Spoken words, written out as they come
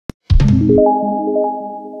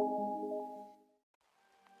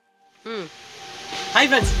Hi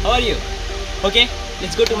friends, how are you? Okay,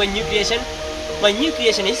 let's go to my new creation. My new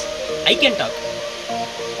creation is I can talk.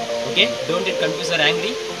 Okay, don't get confused or angry.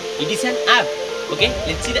 It is an app. Okay,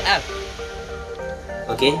 let's see the app.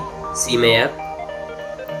 Okay, see my app.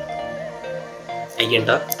 I can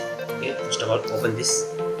talk. Okay, first of all, open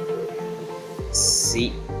this.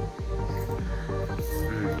 See,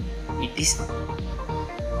 it is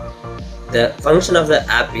the function of the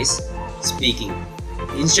app is speaking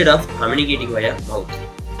instead of communicating via mouth.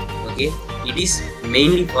 Okay, it is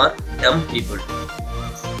mainly for dumb people.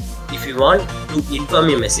 If you want to inform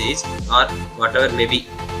a message or whatever, maybe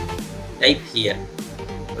type here.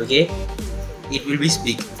 Okay, it will be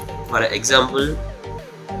speak. For example,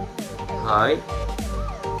 hi,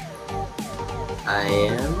 I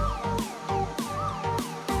am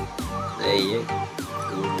playing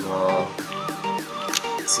to log.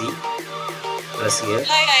 See, press here.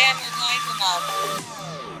 Hi, I am Kumar.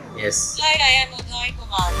 Yes. Hi, I am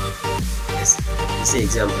Kumar. Yes, this is an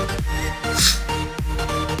example.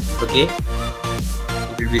 Okay,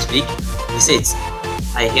 it will be speak. Message.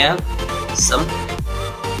 I have some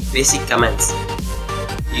basic commands.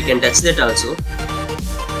 You can touch that also.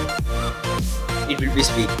 It will be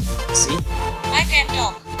speak. See? I can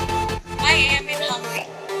talk. I am in hungry.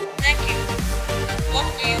 Thank you. What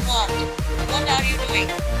do you want? What are you doing?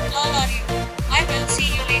 How are you? I will see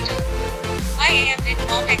you later. I did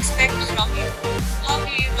not expect from you. How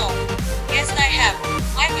do you know? Yes, I have.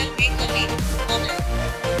 I will make a leap. Water.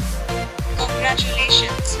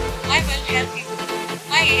 Congratulations. I will help you.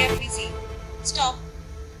 I am busy. Stop.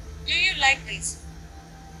 Do you like this?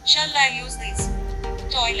 Shall I use this?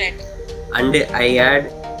 Toilet. And I add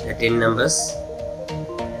the 10 numbers.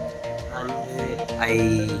 And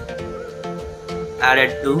I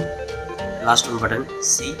added to last one button.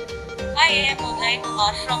 See? I am Uday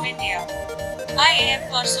Kumar from India. I am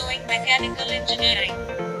pursuing mechanical engineering.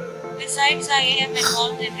 Besides, I am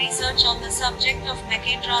involved in research on the subject of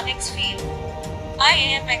mechatronics field. I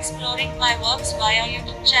am exploring my works via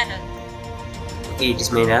YouTube channel. Okay, it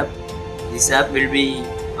is my app. This app will be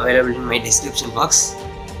available in my description box.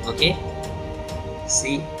 Okay.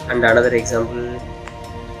 See, and another example.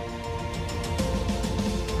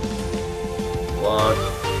 What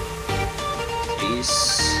is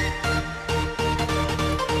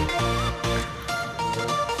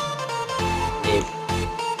name?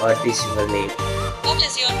 What is your name? What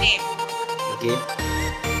is your name? Okay.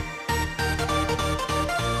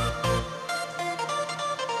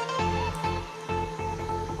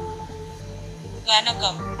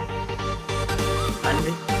 Vanakam. And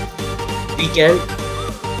we can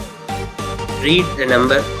read the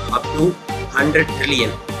number up to 100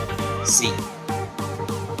 trillion. See.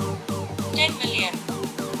 10 million.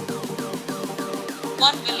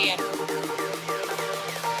 1 billion.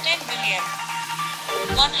 10 billion.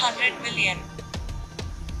 100 billion.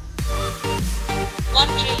 1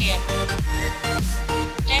 trillion.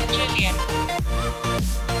 10 trillion.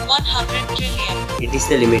 100 trillion. It is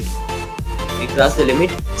the limit. We cross the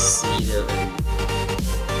limit. See the value.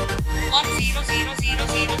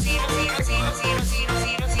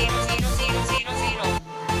 1000000000000000000.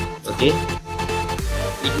 Okay.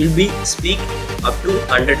 It will be speak up to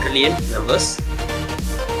 100 trillion numbers,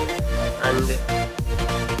 and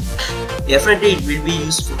definitely it will be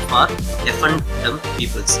useful for deaf and dumb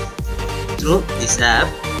peoples. Through this app,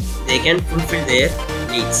 they can fulfill their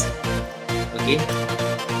needs. Okay.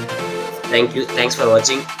 Thank you. Thanks for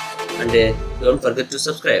watching, and don't forget to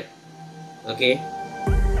subscribe. Okay.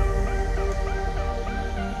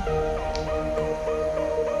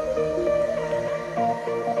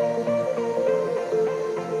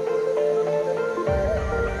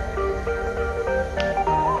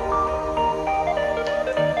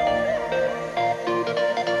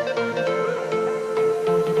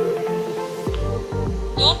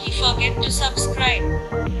 Don't forget to subscribe.